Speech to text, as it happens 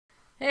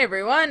Hey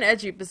everyone,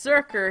 Edgey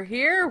Berserker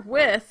here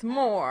with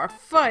more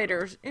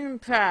Fighters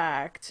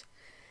Impact.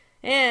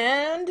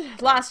 And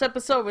last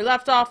episode we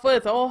left off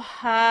with oh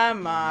hi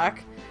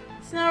Mark.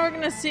 So now we're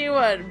gonna see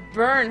what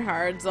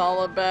Bernhard's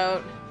all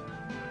about.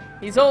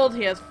 He's old,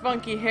 he has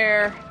funky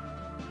hair.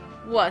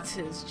 What's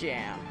his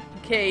jam?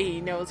 Okay,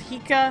 he knows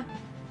Hika,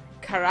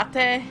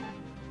 Karate,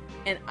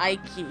 and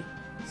Aiki.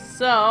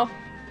 So,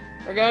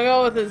 we're gonna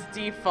go with his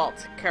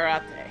default,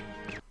 Karate.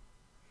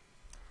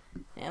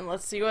 And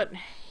let's see what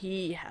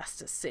he has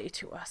to say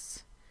to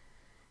us.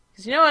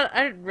 Because you know what?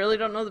 I really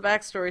don't know the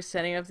backstory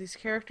setting of these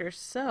characters,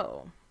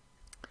 so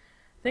I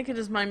think it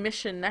is my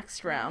mission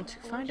next round to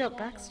find out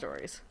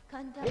backstories.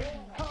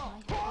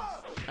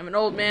 I'm an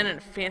old man in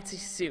a fancy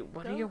suit.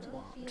 What do you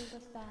want?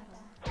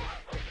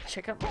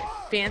 Check out my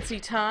fancy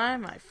tie,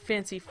 my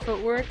fancy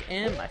footwork,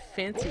 and my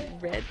fancy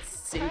red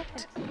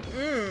suit.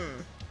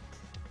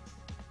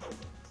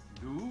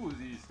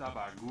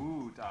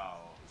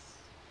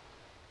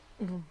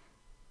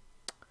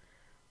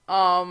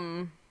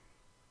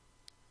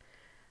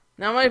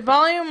 Now my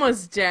volume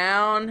was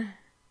down.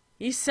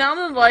 He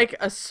sounded like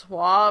a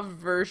suave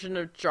version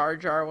of Jar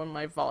Jar when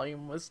my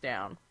volume was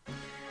down.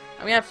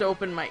 I'm gonna have to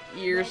open my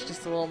ears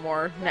just a little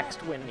more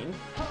next winning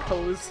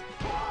pose.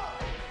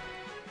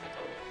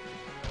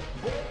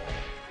 Okay.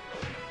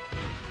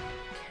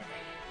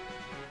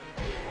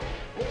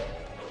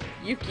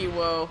 Yuki,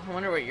 whoa. I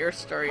wonder what your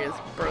story is,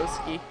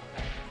 broski.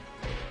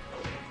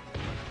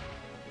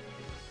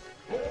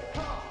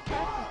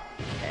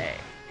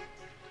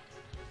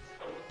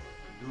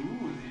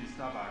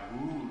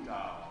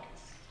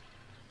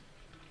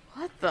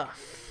 What the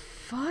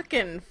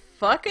fucking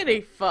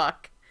fuckity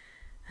fuck?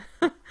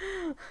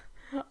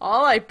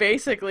 All I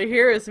basically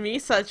hear is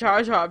Misa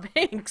Jar Jar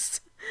Binks.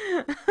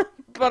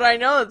 But I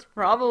know that's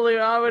probably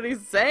not what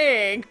he's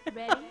saying.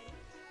 Ready?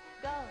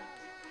 Go.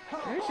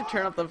 Maybe I should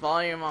turn up the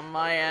volume on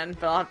my end,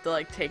 but I'll have to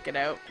like take it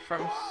out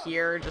from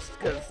here just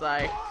because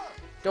I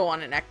don't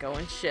want an echo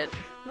and shit.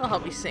 It'll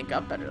help me sync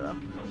up better though.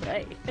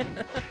 Hey.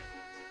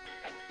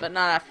 But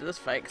not after this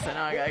fight, because I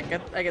know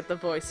I get the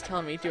voice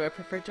telling me, do I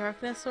prefer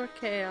darkness or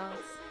chaos?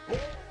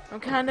 I'm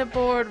kind of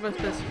bored with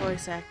this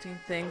voice acting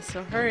thing,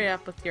 so hurry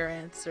up with your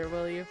answer,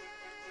 will you?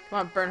 Come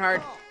on,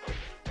 Bernhard.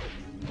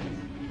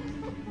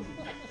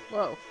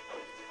 Whoa.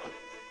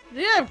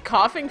 Did you have a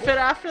coughing fit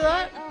after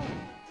that?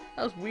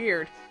 That was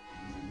weird.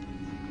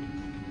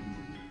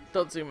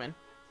 Don't zoom in.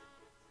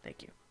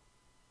 Thank you.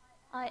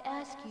 I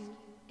ask you,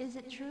 is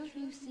it truth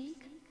you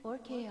seek or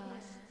chaos?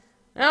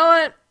 You know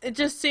what? It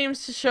just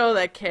seems to show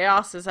that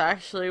chaos is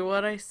actually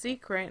what I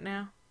seek right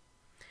now.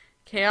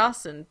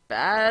 Chaos and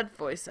bad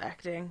voice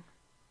acting.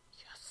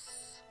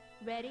 Yes.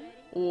 Ready?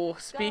 Oh,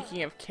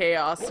 speaking of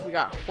chaos, we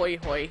got Hoi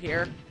Hoi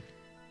here.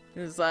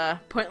 His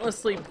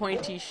pointlessly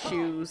pointy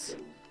shoes.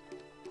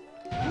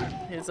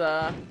 His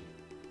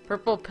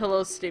purple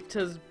pillow taped to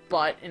his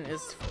butt and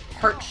his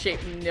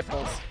heart-shaped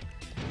nipples.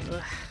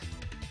 Ugh.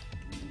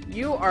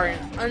 You are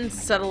an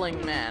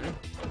unsettling man.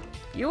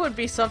 You would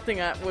be something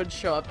that would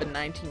show up in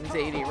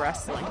 1980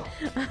 wrestling.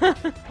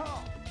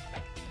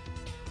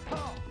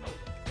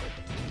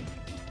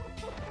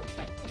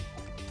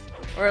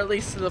 Or at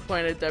least to the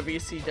point of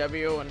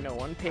WCW when no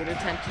one paid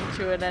attention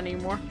to it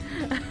anymore.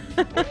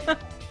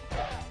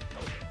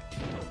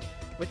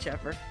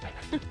 Whichever.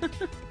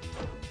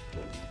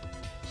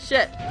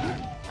 Shit.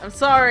 I'm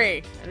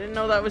sorry. I didn't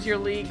know that was your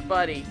league,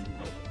 buddy.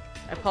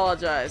 I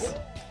apologize.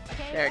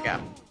 There we go.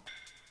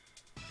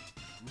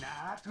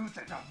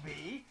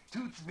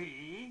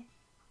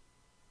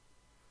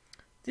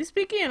 Is he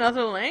speaking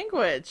another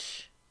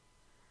language?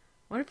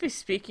 What if he's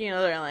speaking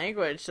another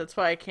language? That's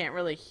why I can't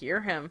really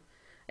hear him.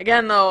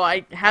 Again, though,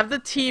 I have the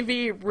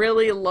TV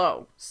really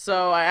low,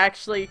 so I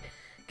actually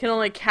can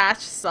only catch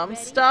some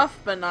stuff,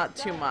 but not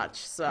too much,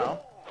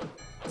 so...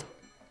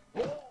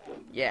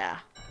 Yeah.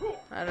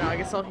 I don't know, I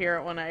guess I'll hear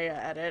it when I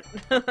edit.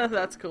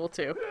 That's cool,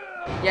 too.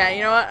 Yeah,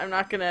 you know what? I'm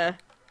not gonna...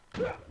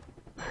 Okay,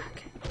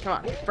 come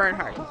on,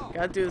 Bernhard. You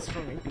gotta do this for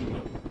me,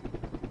 baby.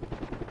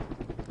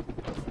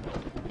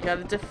 You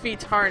gotta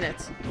defeat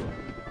Harnett.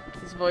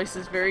 His voice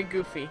is very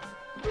goofy.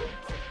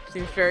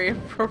 Seems very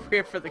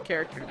appropriate for the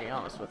character, to be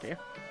honest with you.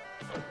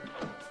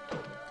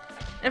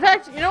 In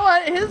fact, you know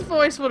what? His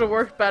voice would have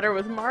worked better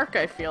with Mark,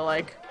 I feel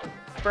like.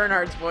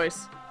 Bernhard's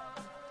voice.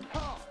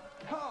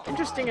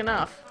 Interesting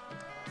enough.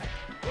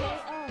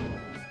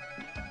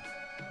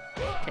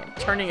 Okay, I'm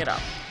turning it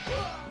up.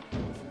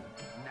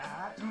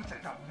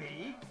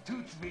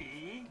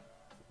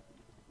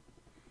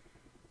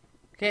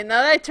 Okay,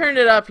 now that I turned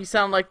it up, you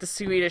sound like the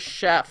Swedish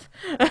chef.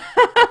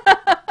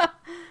 I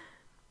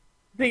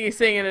think he's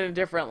singing in a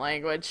different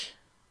language.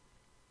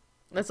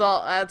 That's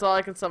all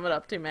I can sum it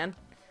up to, man.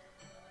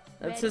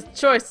 That's his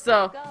choice,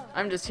 so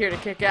I'm just here to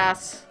kick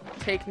ass,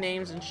 take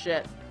names and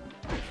shit.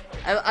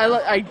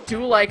 I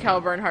do like how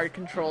Bernhard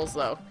controls,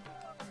 though.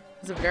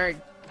 It's a very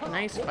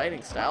nice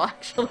fighting style,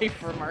 actually,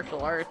 for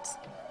martial arts.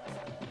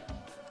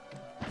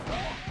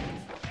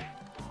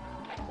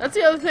 That's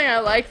the other thing I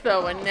like,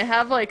 though, when they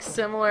have, like,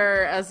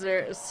 similar as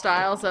their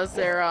styles as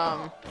their,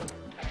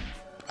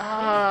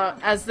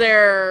 as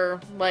their,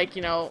 like,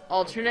 you know,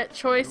 alternate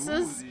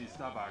choices.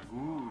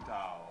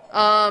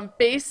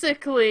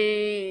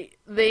 Basically,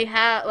 they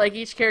have, like,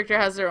 each character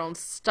has their own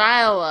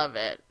style of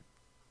it.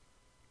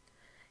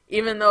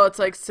 Even though it's,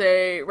 like,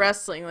 say,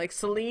 wrestling. Like,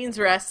 Celine's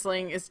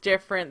wrestling is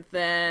different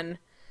than,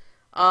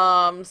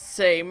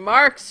 say,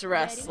 Mark's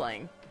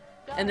wrestling.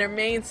 And their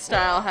main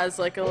style has,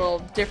 like, a little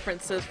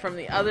differences from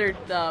the other,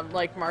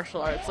 like,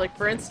 martial arts. Like,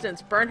 for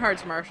instance,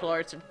 Bernhard's martial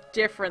arts are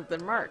different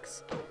than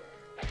Mark's.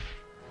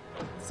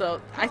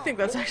 So, I think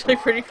that's actually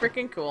pretty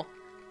freaking cool.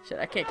 Shit,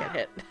 I can't get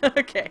hit.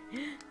 Okay.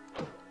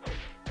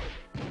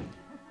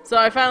 So,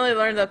 I finally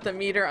learned that the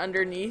meter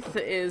underneath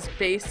is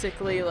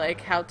basically,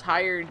 like, how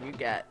tired you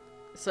get.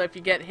 So, if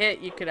you get hit,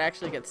 you could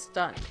actually get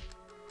stunned.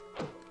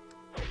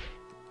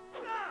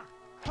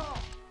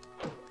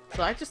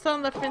 So I just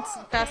found that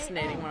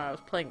fascinating when I was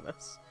playing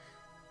this.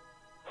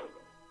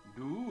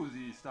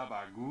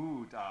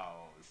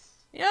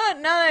 Yeah,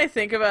 now that I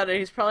think about it,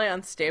 he's probably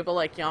unstable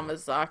like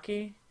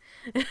Yamazaki.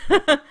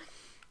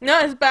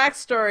 No, his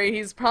backstory,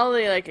 he's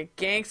probably like a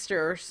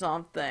gangster or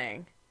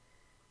something.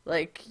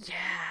 Like,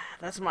 yeah,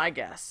 that's my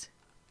guess.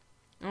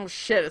 Oh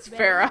shit, it's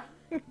Farah.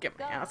 Get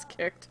my ass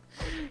kicked.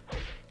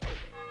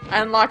 I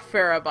unlocked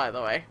Farah, by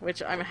the way,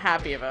 which I'm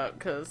happy about,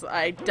 because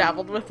I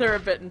dabbled with her a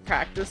bit in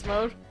practice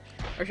mode.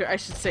 Or I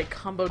should say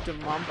combo de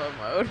mambo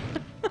mode.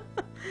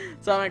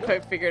 So I haven't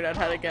quite figured out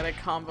how to get a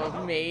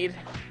combo made.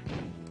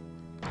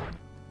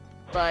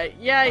 But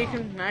yeah, you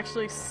can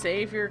actually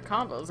save your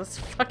combos. That's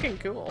fucking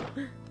cool.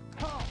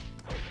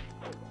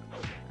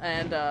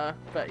 And,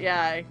 but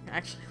yeah, I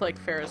actually like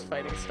Farah's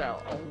fighting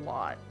style a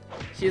lot.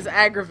 She is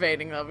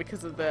aggravating though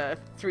because of the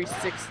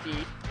 360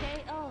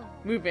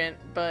 movement,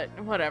 but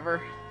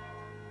whatever.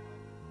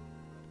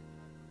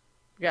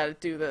 We gotta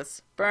do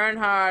this.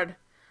 Bernhard!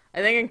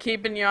 I think I'm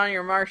keeping you on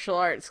your martial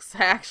arts because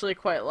I actually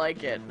quite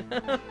like it.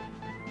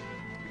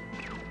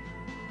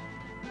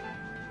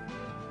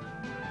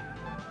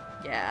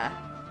 Yeah.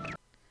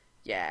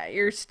 Yeah,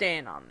 you're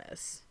staying on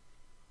this.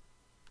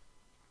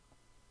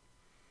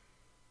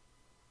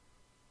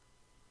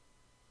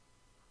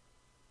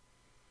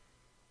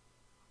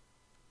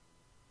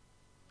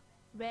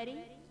 Ready?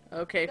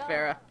 Okay, Go.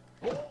 Farah.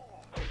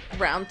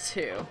 Round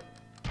 2.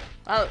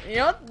 You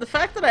know what? The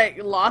fact that I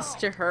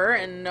lost to her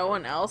and no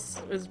one else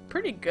is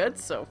pretty good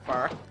so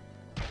far.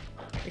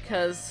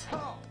 Because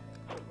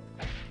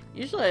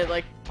usually I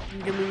like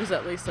lose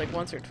at least like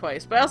once or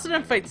twice. But I also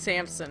didn't fight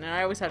Samson, and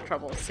I always had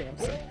trouble with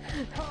Samson.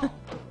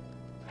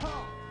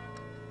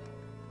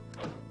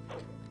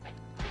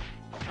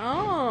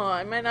 Oh,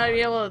 I might not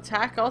be able to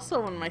attack also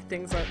when my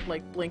things are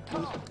like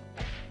blinking.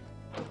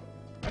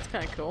 That's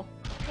kind of cool.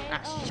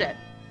 Ah, shit.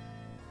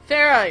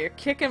 Farah, you're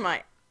kicking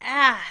my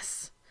ass!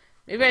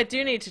 Maybe I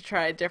do need to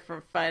try a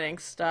different fighting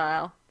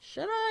style.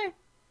 Should I?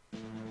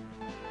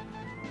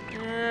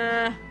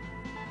 Yeah,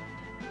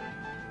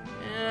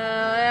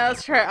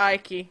 let's try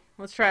Edgey.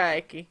 Let's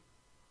try Edgey.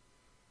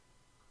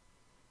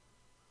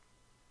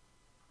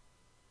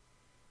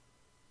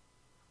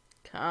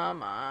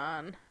 Come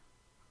on.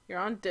 You're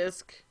on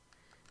disc.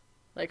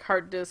 Like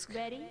hard disk.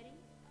 Ready?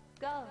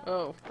 Go.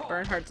 Oh,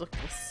 Bernhard's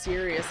looking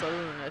serious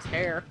other than his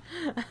hair.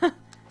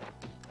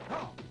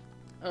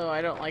 Oh,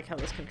 I don't like how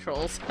this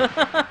controls. Okay.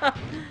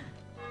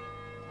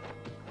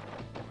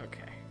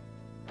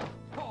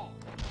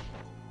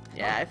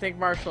 Yeah, I think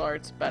martial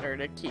arts better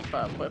to keep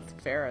up with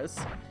Farah's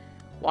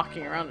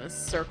walking around and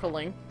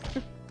circling.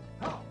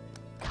 God,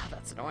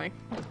 that's annoying.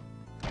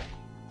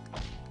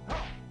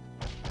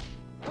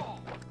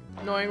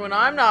 Annoying when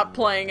I'm not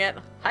playing it.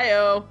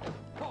 Hi-oh.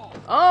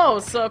 Oh,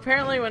 so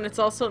apparently when it's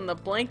also in the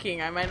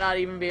blinking, I might not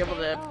even be able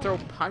to throw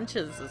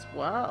punches as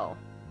well.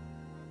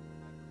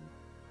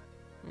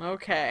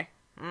 Okay.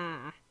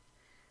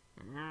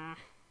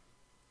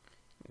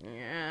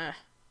 Yeah.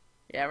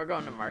 Yeah, we're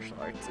going to martial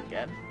arts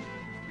again.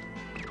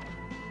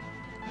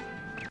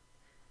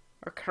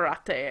 Or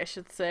karate, I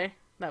should say.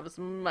 That was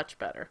much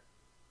better.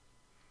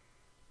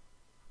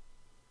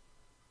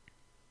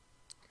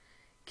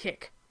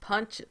 Kick,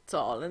 punch, it's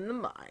all in the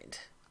mind.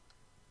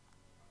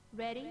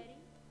 Ready?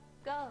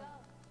 Go.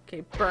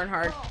 Okay,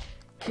 Bernhard.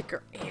 Kick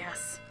her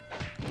ass.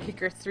 Kick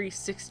her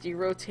 360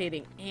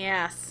 rotating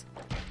ass.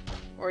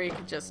 Or you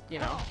could just, you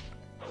know,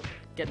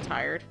 get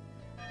tired.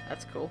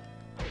 That's cool.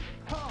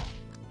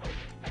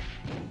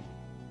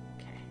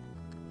 Okay.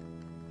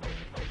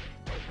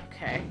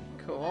 Okay,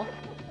 cool.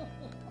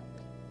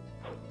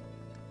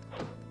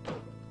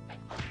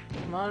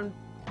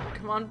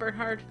 Come on,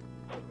 Bernhard.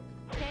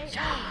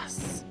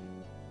 Yes!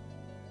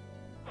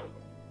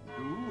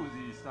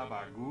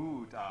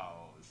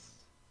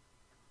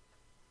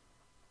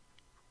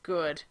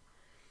 Good.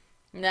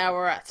 Now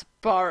we're at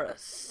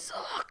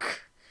Barazak.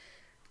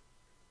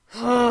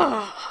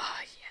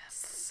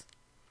 Yes.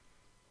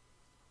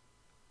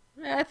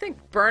 Yeah, I think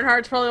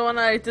Bernhard's probably the one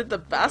I did the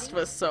best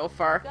with so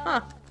far.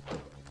 Huh.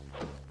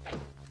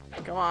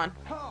 Come on.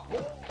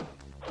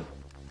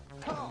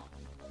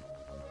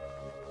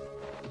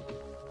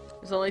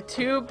 There's There's only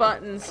 2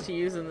 buttons to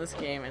use in this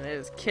game, and it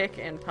is kick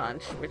and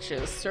punch, which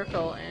is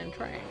circle and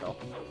triangle.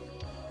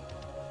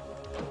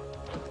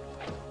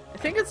 I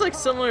think it's like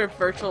similar to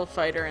Virtual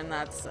Fighter in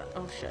that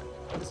oh shit,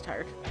 I was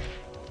tired.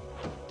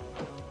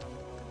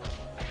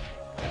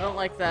 I don't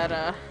like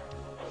that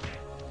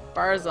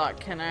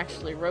Barzak can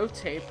actually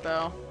rotate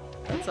though.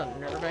 That's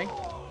unnerving.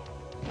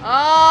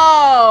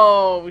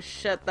 Oh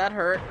shit, that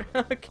hurt.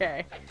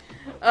 Okay.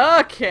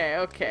 Okay,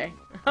 okay.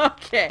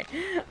 Okay.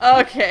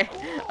 Okay.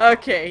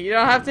 Okay. You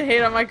don't have to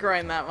hate on my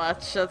groin that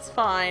much. That's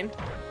fine.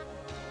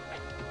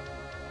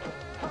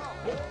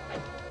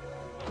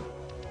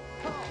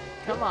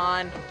 Come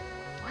on.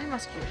 Why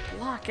must you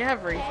block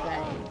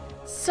everything?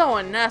 So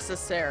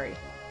unnecessary.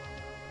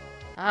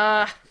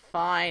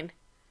 Fine.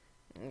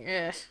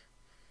 Ugh.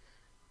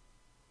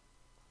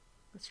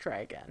 Let's try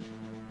again.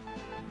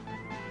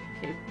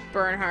 Okay,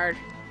 Bernhard.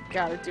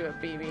 Gotta do it,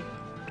 baby.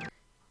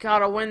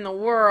 Gotta win the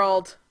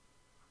world.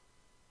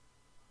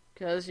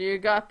 'Cause you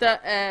got the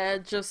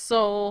edge of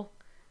soul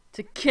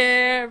to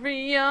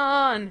carry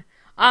on.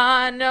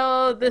 I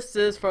know this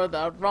is for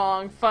the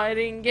wrong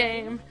fighting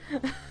game.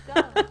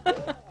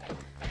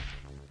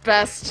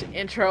 Best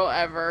intro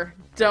ever.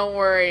 Don't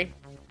worry.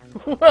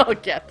 We'll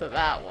get to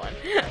that one.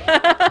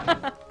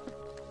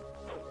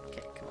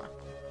 Okay, come on.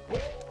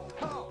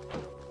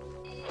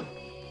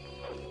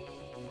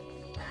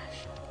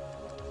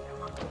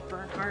 Come on,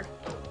 Bernhard.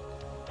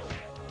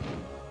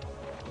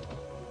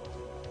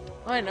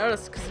 Oh, I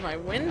noticed because of my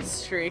win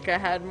streak, I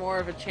had more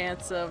of a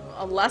chance of,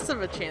 less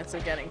of a chance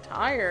of getting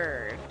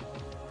tired.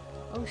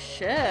 Oh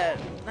shit,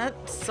 that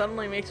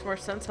suddenly makes more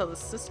sense how the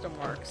system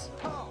works.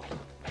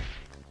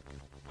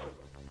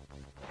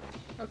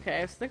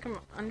 Okay, I think I'm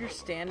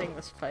understanding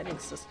this fighting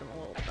system a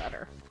little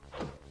better.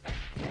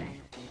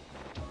 Okay.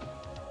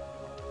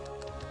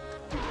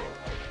 Okay.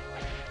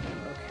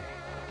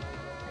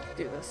 I can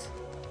do this.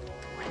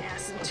 Put my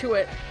ass into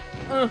it.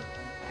 I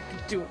can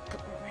do it.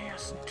 Put my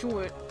ass into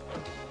it.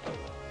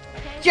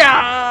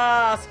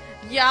 Yes!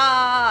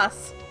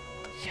 Yes!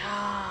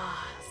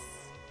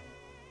 Yes!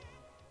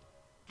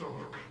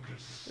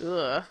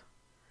 Ugh.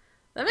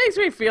 That makes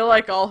me feel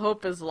like all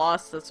hope is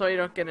lost. That's why you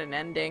don't get an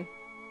ending.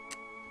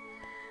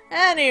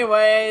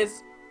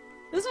 Anyways,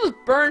 this was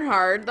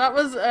Bernhard. That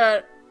was,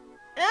 yeah,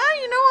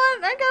 you know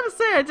what? I gotta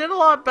say, I did a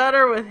lot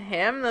better with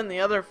him than the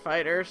other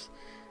fighters.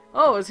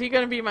 Oh, is he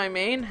gonna be my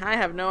main? I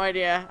have no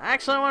idea.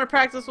 Actually, I want to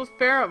practice with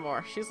Farrah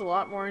more. She's a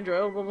lot more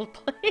enjoyable to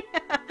play.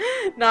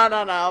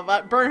 No.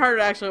 But Bernhard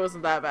actually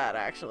wasn't that bad,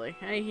 actually.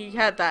 He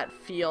had that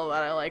feel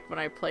that I like when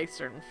I play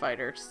certain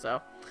fighters,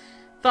 so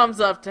thumbs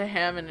up to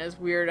him and his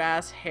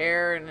weird-ass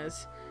hair and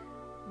his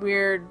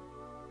weird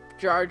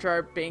Jar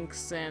Jar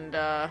Binks and,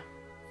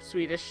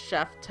 Swedish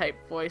chef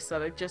type voice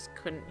that I just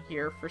couldn't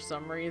hear for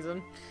some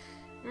reason.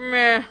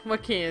 Meh,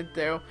 what can you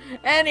do?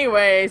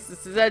 Anyways,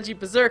 this is Edgey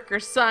Berserker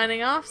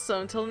signing off, so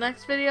until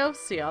next video,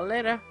 see y'all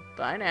later.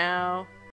 Bye now.